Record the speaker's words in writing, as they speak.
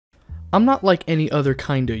I'm not like any other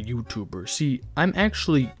kind of YouTuber. See, I'm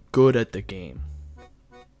actually good at the game.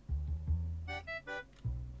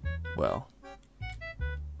 Well.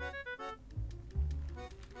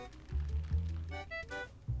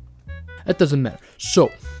 That doesn't matter.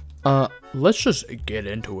 So, let's just get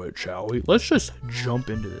into it, shall we? Let's just jump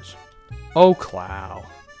into this. Oh, Clow.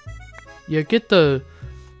 You get the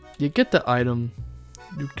item.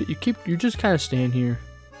 You just kind of stand here.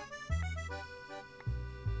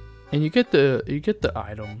 And you get the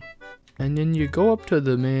item. And then you go up to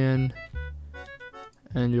the man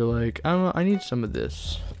and you're like, I don't know, I need some of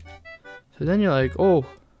this. So then you're like, oh,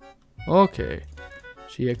 okay.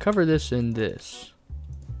 So you cover this in this.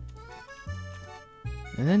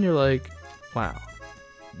 And then you're like, wow,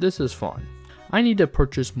 this is fun. I need to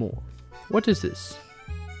purchase more. What is this?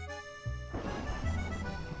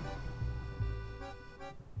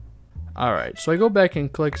 Alright, so I go back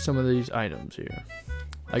and collect some of these items here.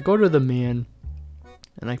 I go to the man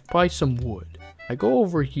and I buy some wood. I go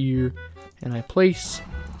over here and I place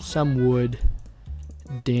some wood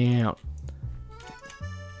down.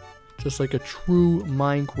 Just like a true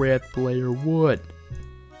Minecraft player would.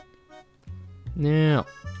 Now,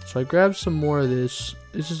 so I grab some more of this.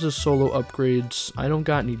 This is a solo upgrades. I don't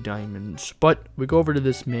got any diamonds. But we go over to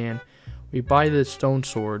this man. We buy the stone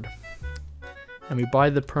sword. And we buy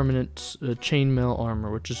the permanent chainmail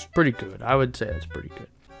armor, which is pretty good. I would say that's pretty good.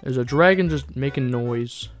 There's a dragon just making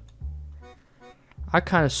noise. I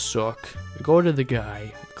kind of suck. We go to the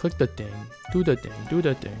guy. Click the thing. Do the thing. Do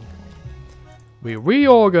the thing. We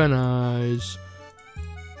reorganize.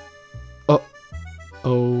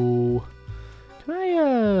 Oh. Can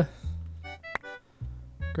I,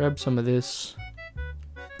 grab some of this?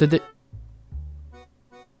 Did it?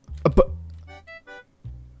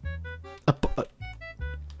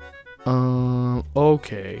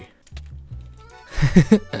 Okay.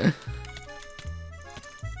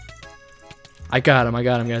 I got him,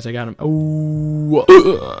 guys. I got him. Oh.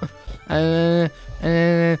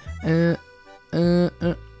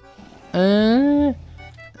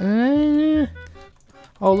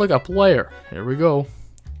 Oh, look, a player. Here we go.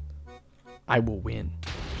 I will win.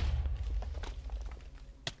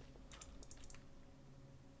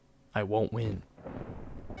 I won't win.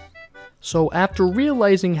 So after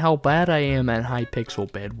realizing how bad I am at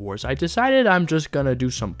Hypixel Bedwars, I decided I'm just gonna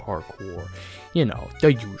do some parkour. You know,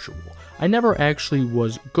 the usual. I never actually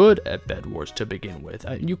was good at Bedwars to begin with.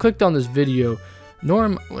 You clicked on this video, nor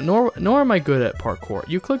am I good at parkour.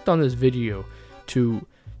 You clicked on this video to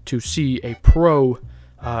see a pro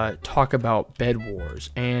talk about Bedwars,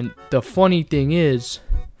 and the funny thing is,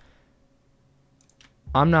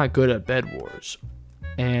 I'm not good at Bedwars,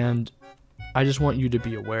 and I just want you to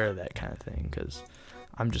be aware of that kind of thing, because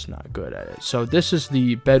I'm just not good at it. So this is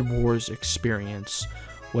the Bedwars experience,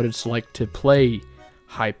 what it's like to play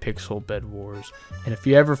Hypixel Bedwars, and if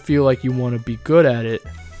you ever feel like you want to be good at it,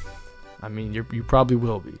 I mean, you probably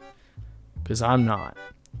will be, because I'm not.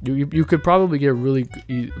 You could probably get really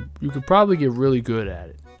good at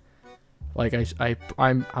it. Like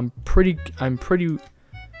I'm pretty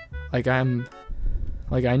like I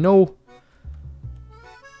know.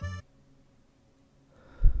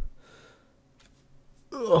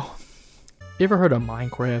 Ugh. You ever heard of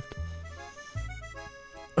Minecraft?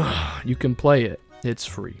 Ugh, you can play it. It's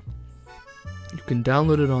free. You can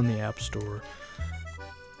download it on the App Store.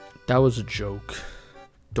 That was a joke.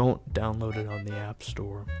 Don't download it on the App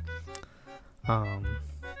Store.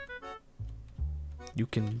 You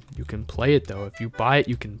can play it though. If you buy it,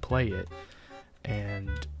 you can play it, and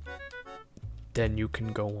then you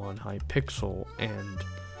can go on Hypixel and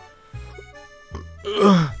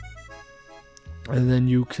then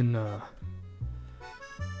you can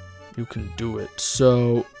do it.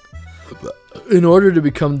 So in order to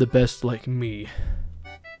become the best like me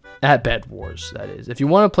at Bedwars, that is, if you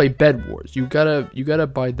want to play Bedwars, you gotta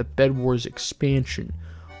buy the Bedwars expansion,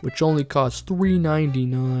 which only costs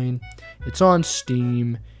 $3.99. It's on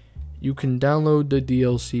Steam. You can download the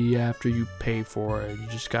DLC after you pay for it. You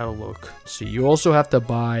just gotta look. See, you also have to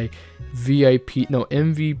buy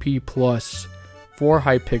MVP Plus for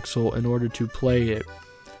Hypixel in order to play it.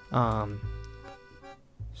 So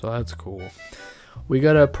that's cool. We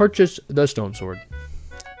gotta purchase the stone sword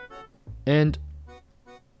and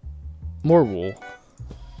more wool.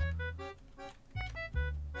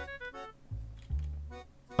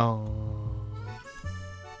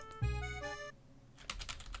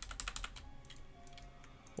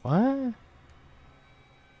 What?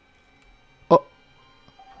 Oh.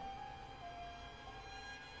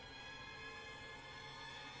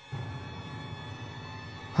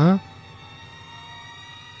 Huh?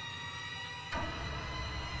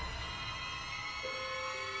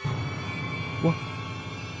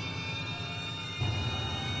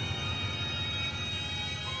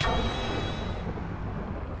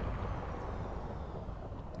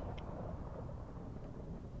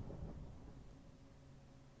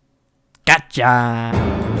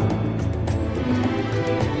 Gotcha.